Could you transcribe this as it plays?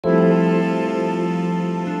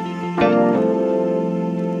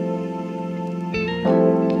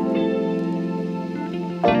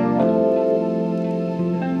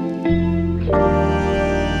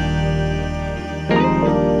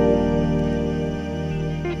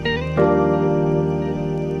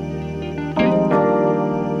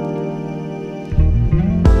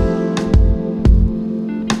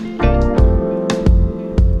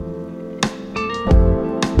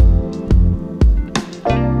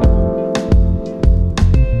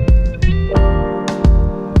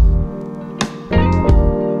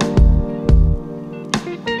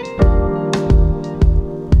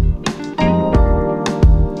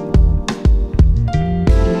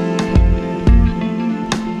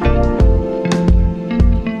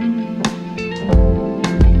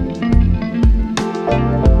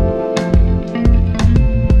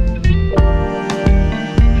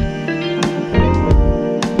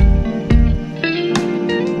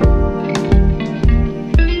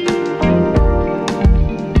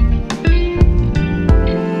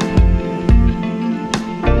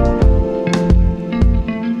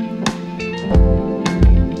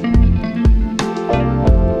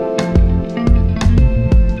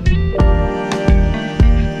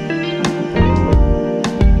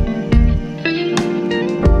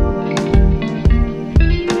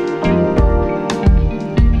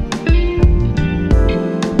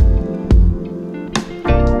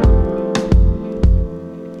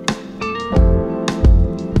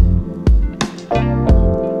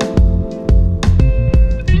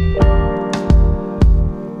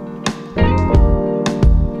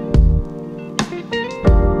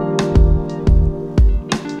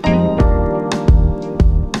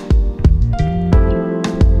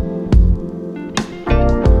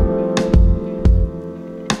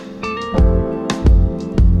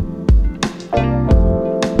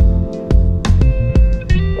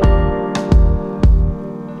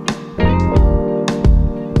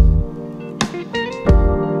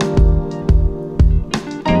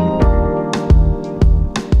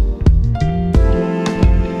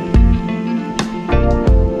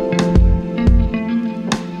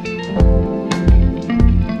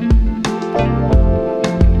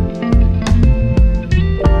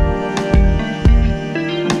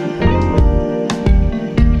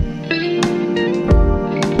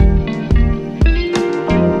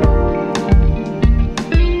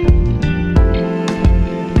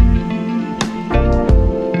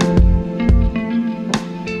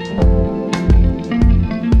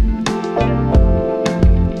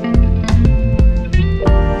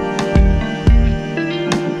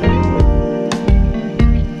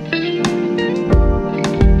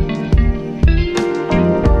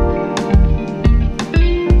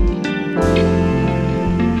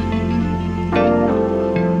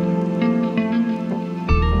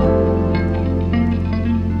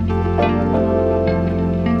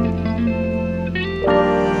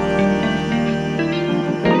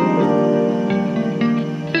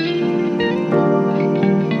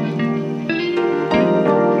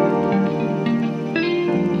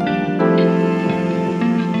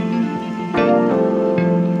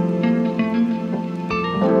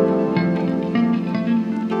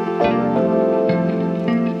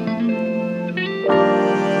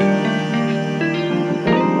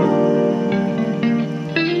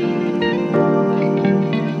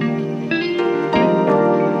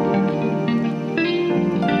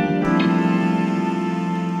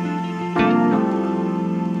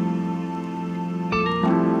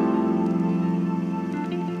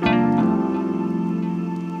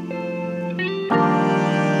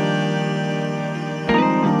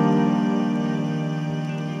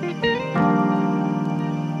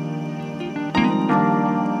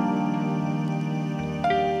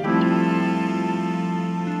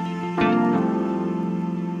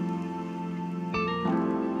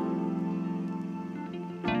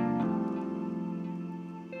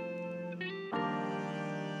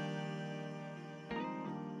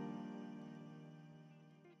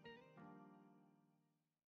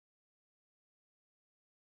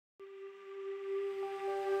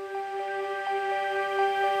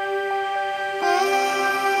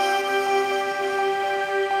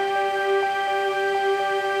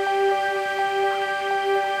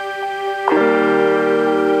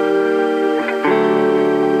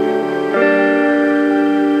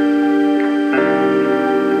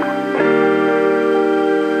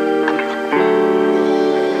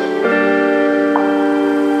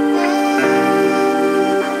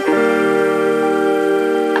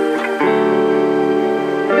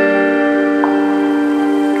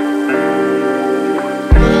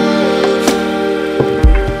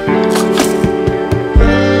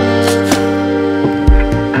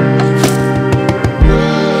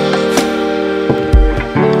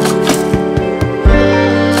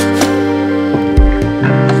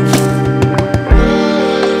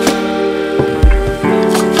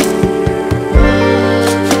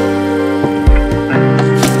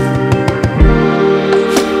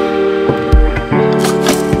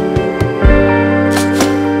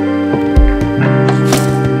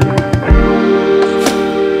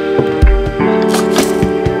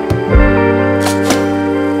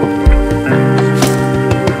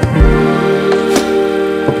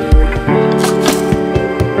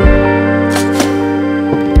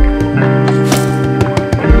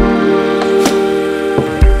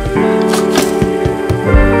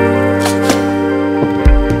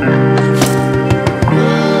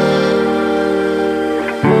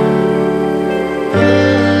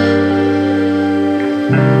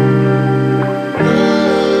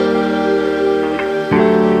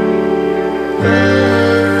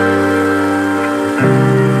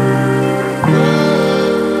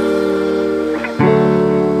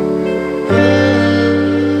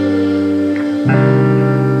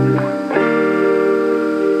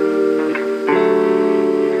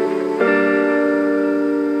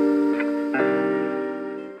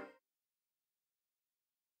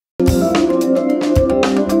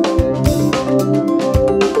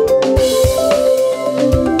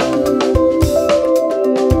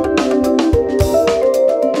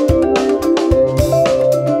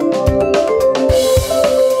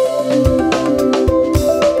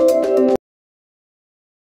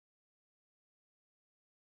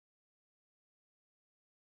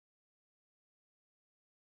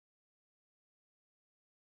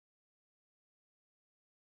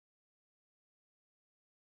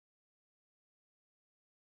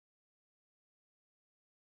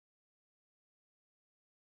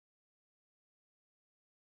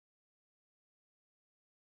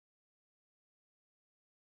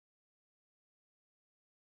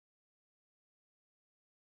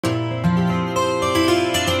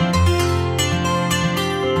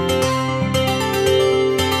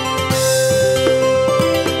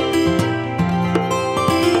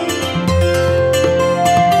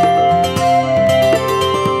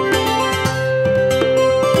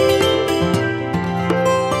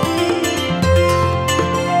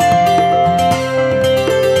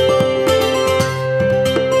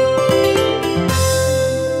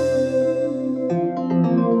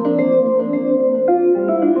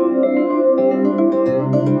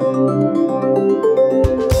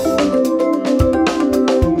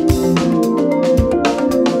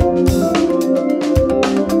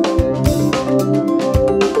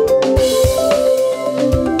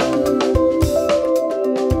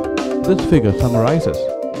figure summarizes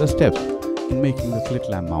the steps in making the slit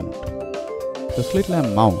lamp mount. The slit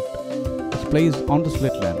lamp mount is placed on the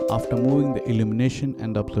slit lamp after moving the illumination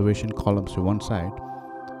and observation columns to one side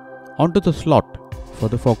onto the slot for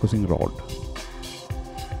the focusing rod.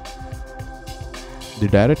 The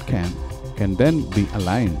DIYretCAM can then be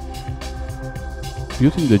aligned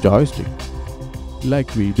using the joystick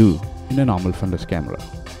like we do in a normal fundus camera.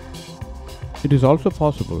 It is also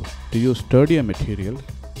possible to use sturdier materials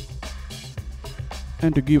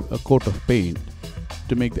and to give a coat of paint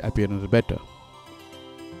to make the appearance better.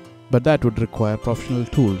 But that would require professional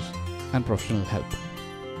tools and professional help.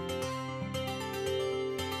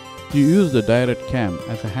 To use the DIYretCAM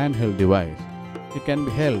as a handheld device, it can be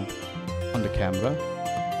held on the camera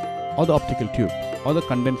or the optical tube or the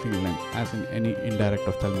condensing lens as in any indirect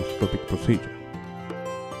ophthalmoscopic procedure.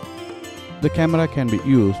 The camera can be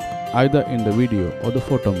used either in the video or the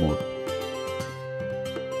photo mode.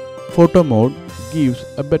 Photo mode gives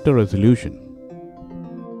a better resolution.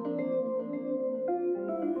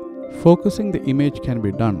 Focusing the image can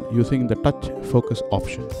be done using the touch focus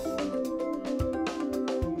option.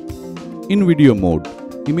 In video mode,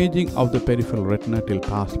 imaging of the peripheral retina till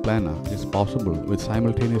pars plana is possible with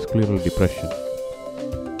simultaneous scleral depression.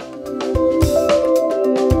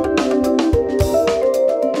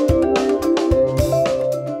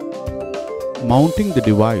 Mounting the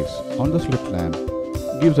device on the slit lamp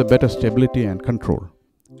gives a better stability and control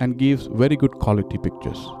and gives very good quality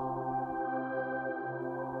pictures.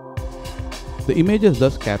 The images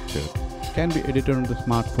thus captured can be edited on the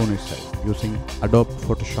smartphone itself using Adobe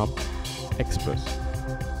Photoshop Express.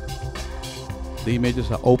 The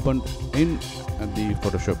images are opened in the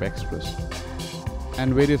Photoshop Express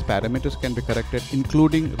and various parameters can be corrected,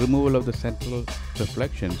 including removal of the central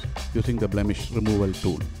reflections using the blemish removal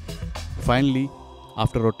tool. Finally,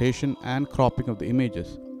 after rotation and cropping of the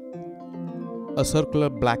images, a circular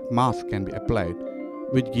black mask can be applied,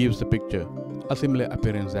 which gives the picture a similar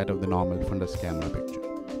appearance that of the normal fundus camera picture.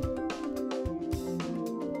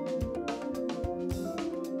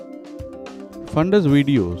 Fundus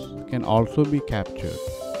videos can also be captured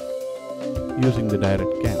using the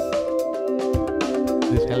DIYretCAM.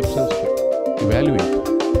 This helps us to evaluate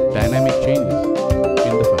dynamic changes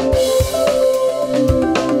in the fundus.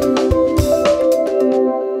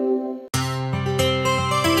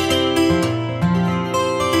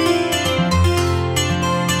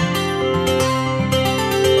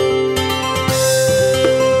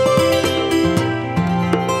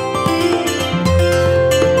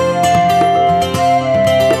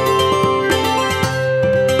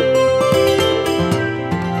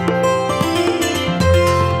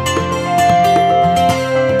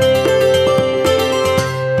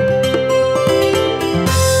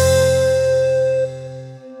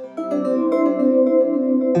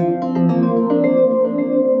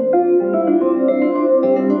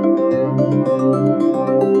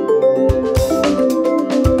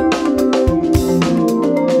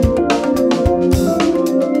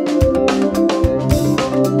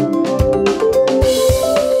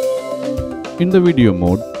 In the video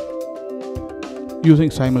mode,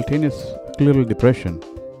 using simultaneous scleral depression,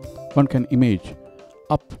 one can image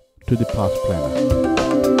up to the pars plana.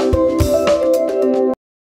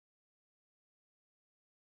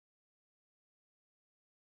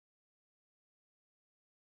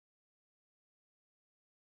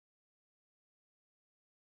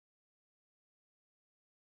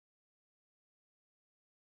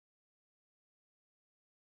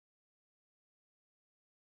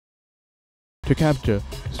 To capture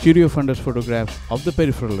stereo fundus photographs of the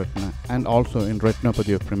peripheral retina and also in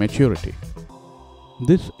retinopathy of prematurity.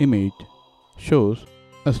 This image shows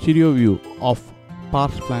a stereo view of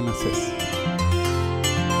pars plana cyst.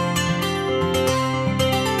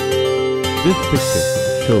 This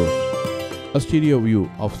picture shows a stereo view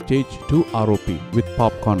of stage 2 ROP with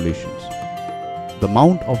popcorn lesions. The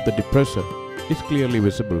mount of the depressor is clearly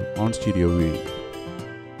visible on stereo viewing.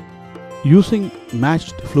 Using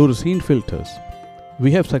matched fluorescein filters,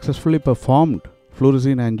 we have successfully performed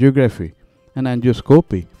fluorescein angiography and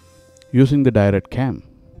angioscopy using the DIYretCAM.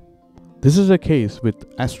 This is a case with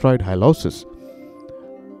asteroid hyalosis,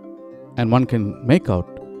 and one can make out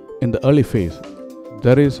in the early phase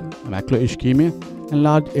there is macular ischemia and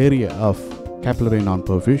large area of capillary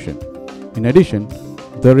non-perfusion. In addition,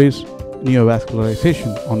 there is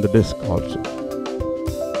neovascularization on the disc also.